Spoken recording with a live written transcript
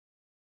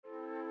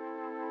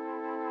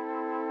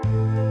Welcome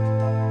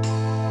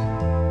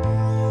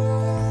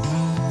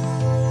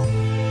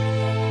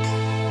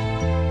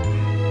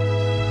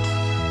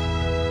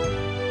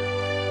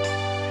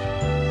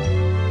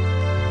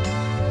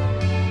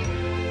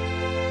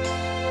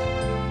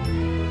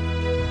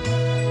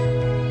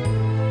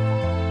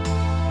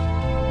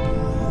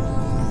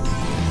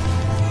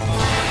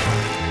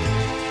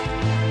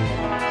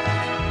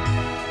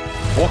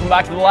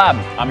back to the lab.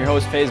 I'm your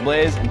host, Faze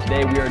Blaze, and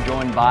today we are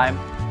joined by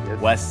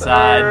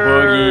Westside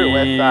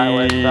Boogie.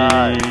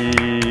 Westside.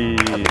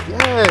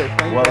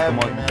 Yes,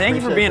 welcome. Thank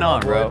you for being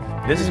on, bro.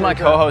 This is my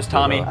co-host,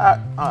 Tommy. Ain't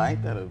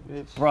that a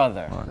bitch?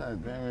 Brother.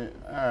 God damn it.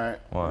 All right.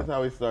 What? That's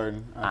how we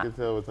starting. I can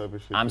tell what type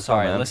of shit. I'm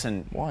sorry.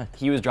 Listen, what?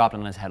 He was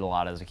dropping on his head a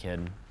lot as a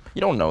kid.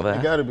 You don't know that.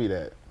 It gotta be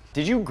that.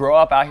 Did you grow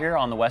up out here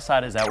on the west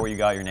side? Is that where you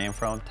got your name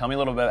from? Tell me a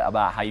little bit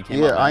about how you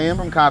came up. Yeah, I am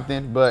from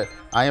Compton, but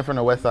I am from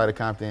the west side of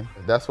Compton.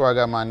 That's where I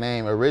got my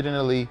name.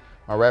 Originally,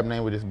 my rap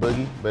name was just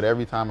Boogie, but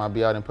every time I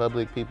be out in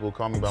public, people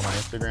call me by my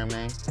Instagram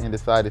name and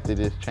decided to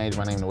just change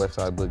my name to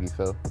Westside Boogie.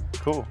 So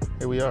cool.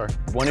 Here we are.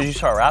 When did you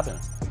start rapping?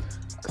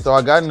 So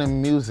I got into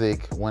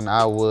music when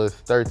I was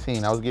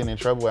 13. I was getting in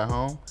trouble at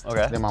home.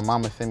 Okay. Then my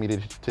mama sent me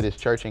to this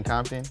church in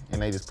Compton,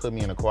 and they just put me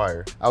in a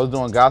choir. I was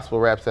doing gospel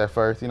raps at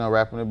first, you know,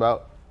 rapping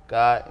about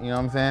God, you know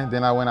what I'm saying?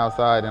 Then I went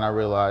outside and I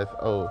realized,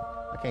 oh,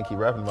 I can't keep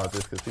rapping about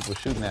this because people are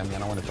shooting at me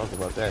and I want to talk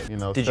about that, you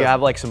know. Did you have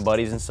like some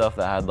buddies and stuff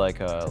that had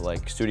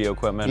like studio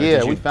equipment?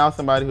 Yeah, we found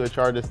somebody who would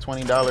charge us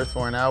 $20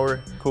 for an hour.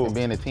 Cool. And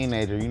being a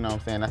teenager, you know what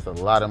I'm saying, that's a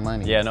lot of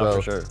money. Yeah, no, so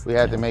for sure. We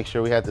had to make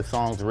sure we had the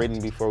songs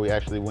written before we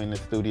actually went in the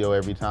studio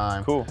every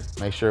time. Cool.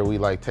 Make sure we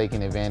like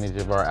taking advantage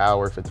of our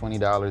hour for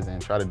 $20 and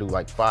try to do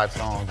like 5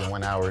 songs in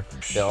 1 hour.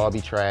 They'll all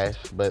be trash,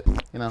 but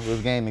you know, it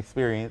was gaining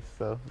experience,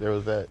 so there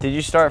was that. Did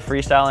you start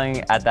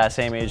freestyling at that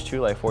same age too,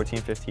 like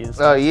 14, 15 and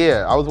stuff?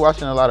 Yeah, I was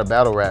watching a lot of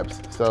battle raps.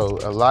 So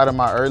a lot of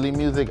my early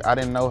music, I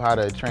didn't know how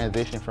to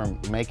transition from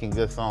making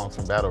good songs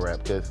from battle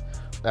rap because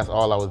that's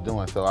all I was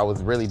doing. So I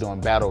was really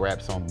doing battle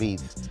raps on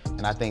beats.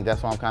 And I think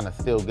that's why I'm kind of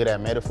still good at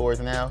metaphors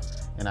now.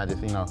 And I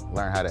just, you know,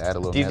 learn how to add a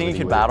little. Do you think you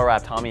could battle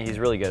rap Tommy? He's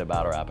really good at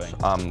battle rapping.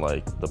 I'm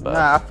like the best.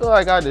 Nah, I feel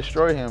like I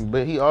destroy him,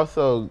 but he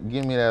also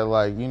give me that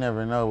like, you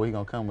never know what he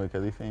gonna come with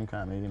because he seemed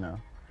kind of, you know.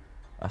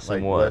 I see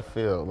like what? Left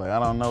field. Like I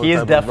don't know. He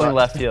is definitely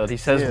left field. He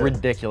says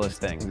ridiculous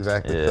things.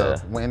 Exactly. Yeah.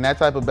 So in that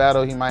type of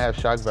battle, he might have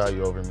shock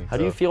value over me. How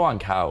do you feel on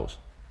cows?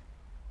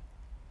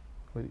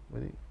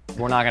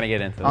 We're not gonna get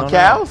into this. On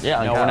cows? Yeah,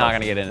 on no, cows. we're not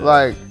gonna get into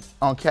like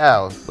on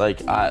cows.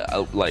 Like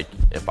I like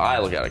if I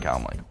look at a cow,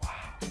 I'm like, wow,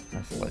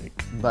 that's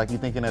like you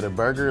thinking of the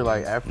burger,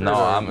 like after. No,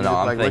 I'm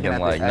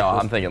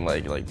thinking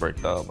like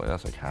bricked up. Like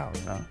that's a cow,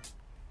 you know?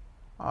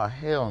 Oh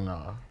hell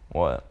no.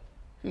 What?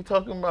 He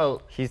talking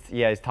about? He's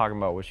talking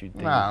about what you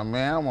think. Nah,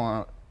 man,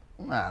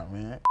 nah,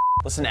 man.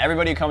 Listen,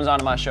 everybody who comes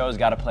onto my show has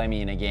got to play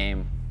me in a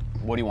game.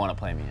 What do you want to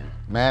play me in?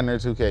 Madden or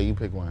 2K? You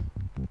pick one.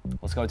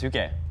 Let's go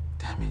 2K.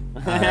 Damn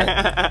it.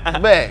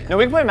 Right. Bet. No,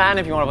 we can play Madden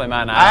if you want to play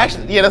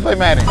Madden. Yeah, let's play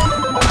Madden.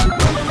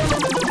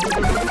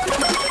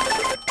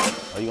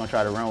 Oh, you gonna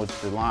try to run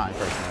with the line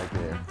person right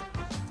there?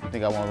 You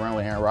think I want to run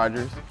with Aaron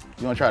Rodgers?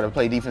 You gonna try to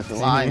play defensive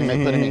line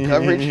and put him in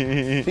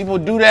coverage? People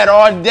do that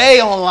all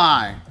day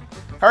online.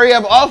 Hurry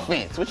up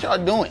offense. What y'all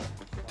doing?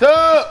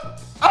 Oh!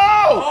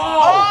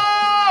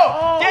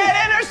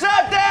 Get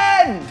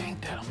intercepted! Dang,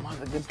 that was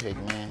a good pick,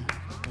 man.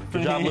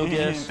 Good job,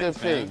 Lucas. Good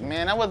pick,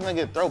 man. That wasn't a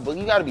good throw, but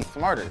you gotta be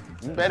smarter.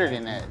 You better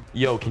than that.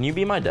 Yo, can you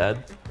be my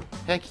dad?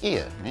 Heck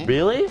yeah, man.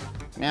 Really?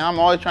 Man, I'm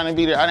always trying to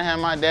be there. I didn't have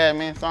my dad,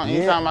 man. So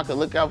anytime I could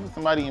look out for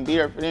somebody and be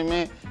there for them,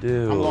 man,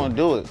 dude, I'm gonna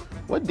do it.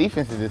 What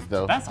defense is this,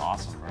 though? That's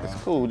awesome, bro. It's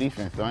cool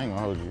defense, though. I ain't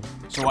gonna hold you.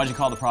 So why'd you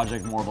call the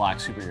project More Black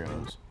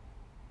Superheroes?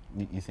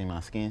 You see my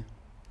skin?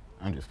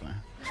 I'm just playing.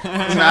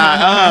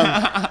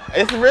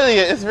 It's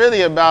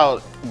really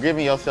about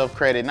giving yourself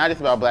credit, not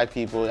just about black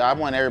people. I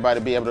want everybody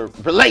to be able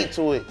to relate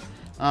to it.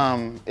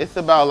 It's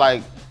about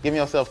like giving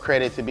yourself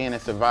credit to being a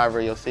survivor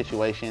of your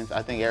situations.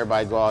 I think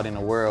everybody go out in the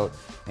world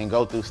and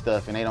go through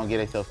stuff and they don't give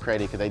themselves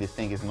credit because they just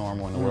think it's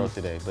normal in the world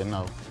today. But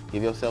no,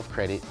 give yourself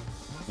credit.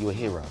 You a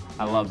hero.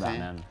 I love that,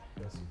 man.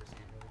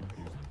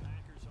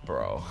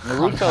 Bro.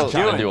 Naruto.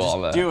 Do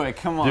all that. Do it,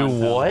 come on. Do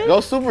what?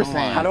 Go Super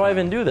Saiyan. How do I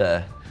even do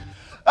that?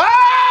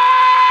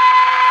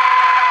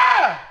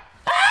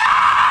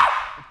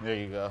 There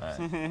you go.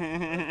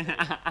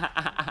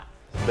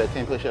 Bet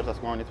 10 push-ups I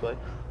score on this play?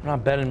 I'm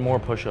not betting more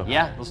push-ups.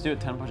 Yeah, let's do it.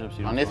 10 push-ups.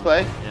 On this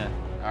play? Yeah.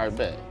 All right,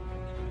 bet.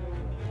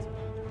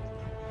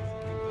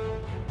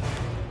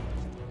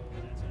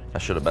 I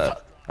should have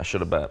bet. I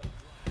should have bet.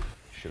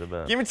 Should have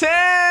bet. Give me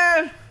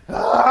 10!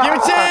 Give me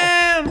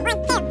 10!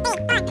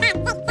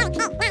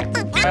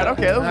 Alright,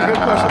 okay, those were good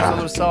push-ups.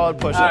 Those were solid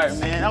push-ups. All right,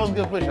 man, that was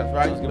good push-ups,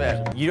 right?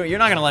 Bet. You're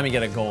not gonna let me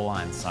get a goal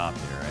line stop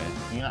here, right?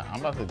 You know, I'm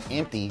about to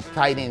empty,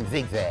 tight end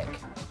zigzag.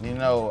 You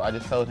know, I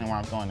just told him where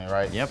I'm throwing it,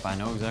 right? Yep, I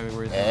know exactly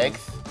where he's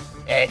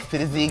X to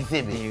the Z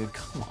exhibit. Dude,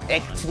 come on.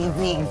 X to the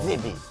Z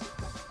exhibit.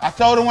 I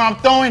told him where I'm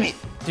throwing it.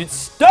 Dude,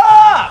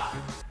 stop!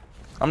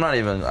 I'm not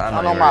even.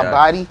 I'm on my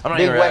body. I'm not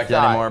Big even reacting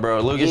Westside. anymore, bro.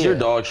 Lucas, you're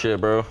dog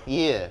shit, bro.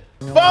 Yeah.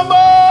 Fumble!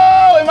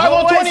 Am I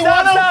going 21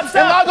 him?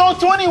 Am I going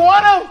gonna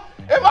 21 him?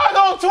 If I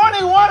go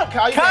 21 him,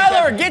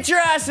 Kyler, get your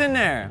ass in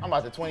there. I'm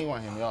about to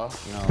 21 him, y'all.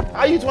 No.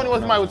 How you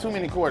 21 somebody with too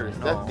many quarters?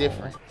 No. That's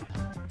different.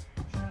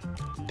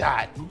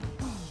 Dot.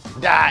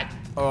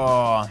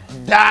 Oh.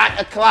 Dot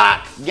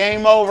o'clock.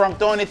 Game over. I'm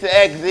throwing it to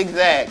X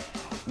zigzag.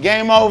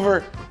 Game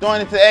over.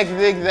 Throwing it to X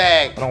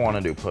zigzag. I don't want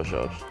to do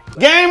push-ups.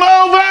 Game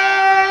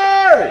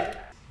over!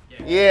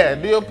 Yeah,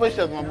 do your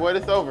push-ups, my boy.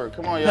 It's over.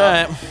 Come on, y'all.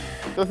 Right.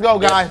 Let's go,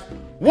 guys.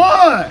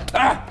 One!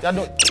 Y'all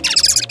do it.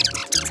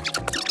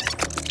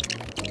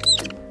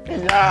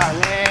 Good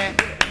job, man.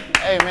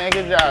 Hey, man,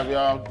 good job,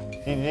 y'all.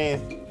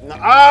 GG's. No,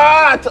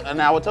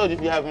 now I told you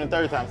if you have him the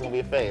third time, it's gonna be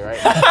a fade, right?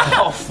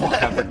 Oh,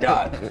 fuck, I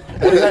forgot.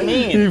 What does that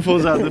mean? He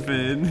pulls out the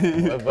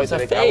fade. What's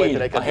a fade?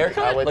 A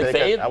haircut? Like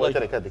fade? I wait till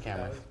they cut the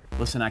cameras.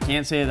 Listen, I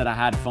can't say that I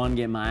had fun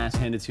getting my ass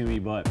handed to me,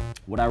 but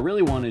what I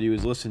really want to do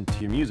is listen to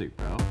your music,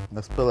 bro.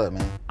 Let's pull up,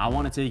 man. I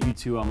want to take you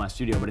to my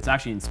studio, but it's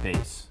actually in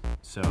space.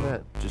 So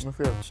just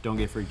don't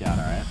get freaked out,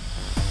 all right?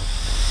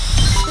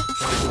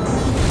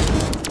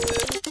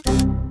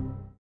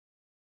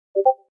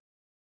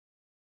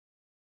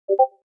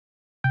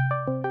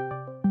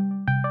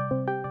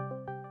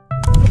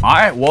 All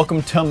right,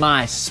 welcome to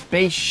my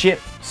spaceship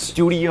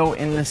studio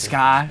in the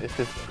sky. This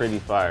is pretty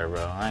fire,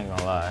 bro. I ain't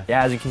gonna lie.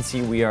 Yeah, as you can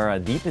see, we are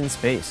deep in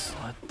space.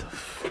 What the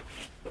f?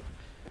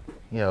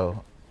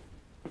 Yo,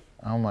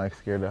 I'm like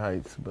scared of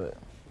heights, but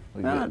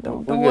nah,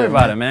 don't worry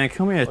about it, man.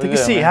 Come here, take a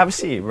seat, have a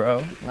seat, bro.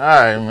 All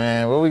right,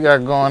 man. What we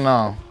got going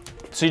on?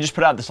 So you just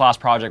put out this last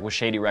project with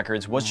Shady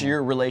Records. What's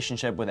your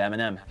relationship with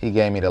EMINEM? He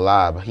gave me the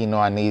lob. He knew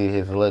I needed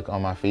his look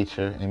on my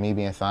feature, and me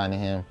being signed to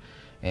him,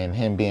 and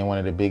him being one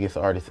of the biggest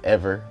artists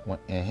ever,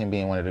 and him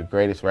being one of the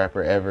greatest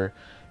rapper ever,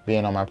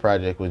 being on my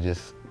project was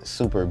just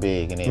super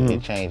big, and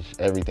it changed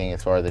everything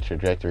as far as the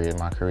trajectory of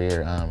my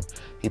career.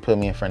 He put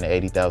me in front of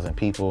 80,000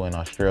 people in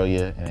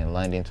Australia and in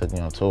London, took me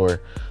on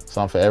tour,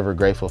 so I'm forever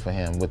grateful for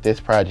him. With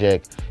this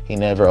project, he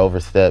never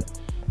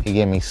overstepped. He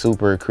gave me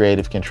super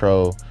creative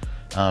control,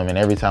 and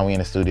every time we in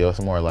the studio,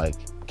 it's more like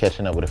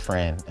catching up with a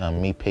friend,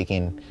 me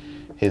picking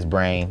his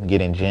brain,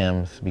 getting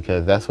gems,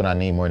 because that's what I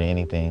need more than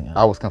anything.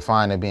 I was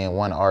confined to being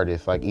one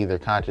artist, like either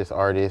conscious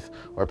artist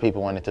or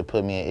people wanted to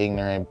put me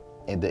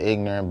in the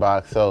ignorant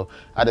box. So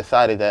I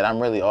decided that I'm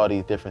really all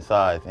these different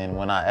sides, and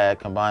when I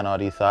combine all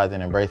these sides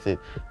and embrace it,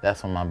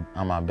 that's when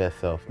I'm my best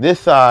self.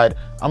 This side,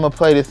 I'm gonna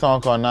play this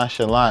song called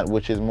Nonchalant,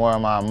 which is more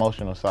on my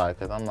emotional side,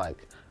 because I'm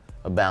like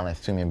a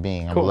balanced human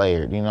being. I'm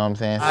layered, you know what I'm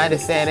saying? I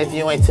understand if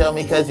you ain't tell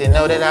me, cause you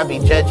know that I be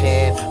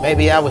judging.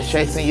 Maybe I was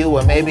chasing you,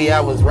 or maybe I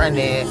was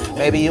running.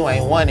 Maybe you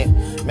ain't want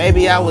it.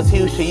 Maybe I was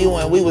huge to you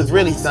and we was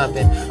really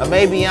something. Or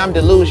maybe I'm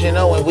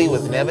delusional and we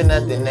was never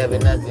nothing, never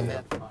nothing.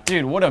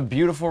 Dude, what a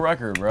beautiful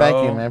record, bro.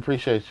 Thank you, man,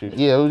 appreciate you.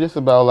 Yeah, it was just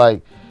about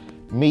like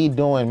me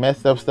doing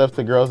messed up stuff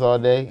to girls all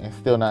day and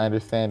still not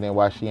understanding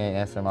why she ain't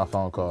answering my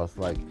phone calls.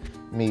 Like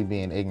me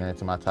being ignorant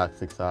to my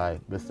toxic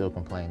side, but still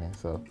complaining.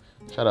 So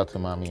shout out to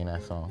mommy in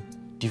that song.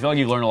 Do you feel like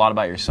you've learned a lot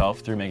about yourself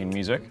through making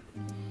music?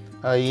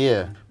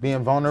 Yeah,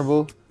 being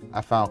vulnerable,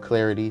 I found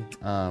clarity,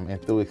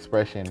 and through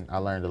expression, I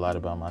learned a lot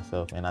about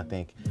myself. And I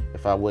think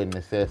if I wouldn't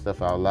have said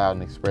stuff out loud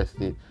and expressed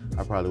it,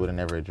 I probably would have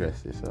never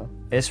addressed it, so.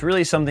 It's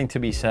really something to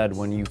be said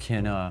when you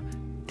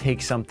can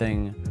take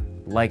something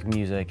like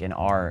music and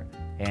art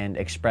and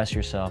express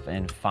yourself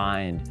and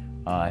find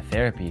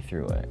therapy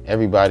through it.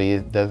 Everybody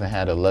doesn't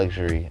have the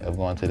luxury of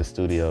going to the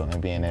studio and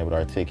being able to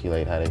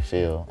articulate how they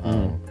feel.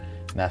 And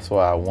that's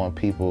why I want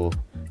people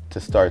to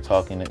start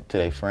talking to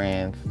their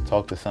friends,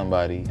 talk to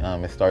somebody.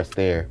 It starts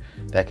there.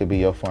 That could be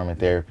your form of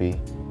therapy.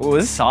 Ooh,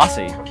 this is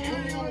saucy.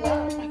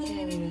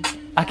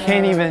 I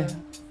can't even.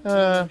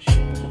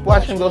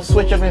 Watch him go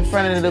switch up in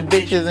front of the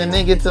bitches and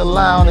then get to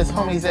lie on his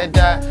homies that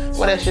died.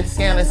 Well, that shit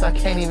scandalous, I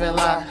can't even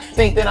lie.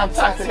 Think that I'm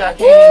toxic, I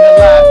can't even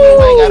lie.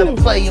 You ain't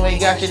gotta play, you ain't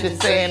got shit to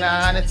say, and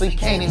I honestly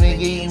can't even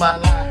give you my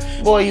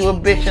lie. Boy, you a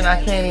bitch and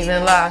I can't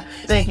even lie.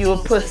 Think you a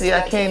pussy,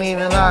 I can't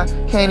even lie.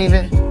 Can't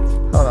even,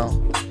 hold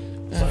on.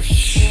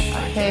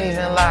 I can't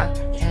even lie.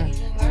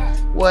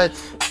 What?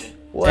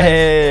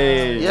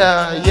 Hey.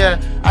 Yeah.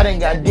 I done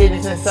got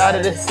digits inside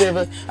of the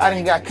Civic. I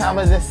done got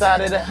commas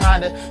inside of the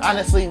Honda.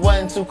 Honestly,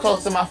 wasn't too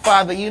close to my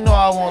father. You know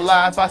I won't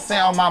lie if I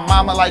sound my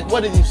mama like,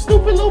 what is you,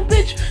 stupid little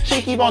bitch?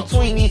 She keep on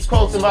tweeting these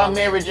quotes about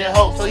marriage and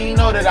hope. So you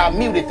know that I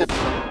muted the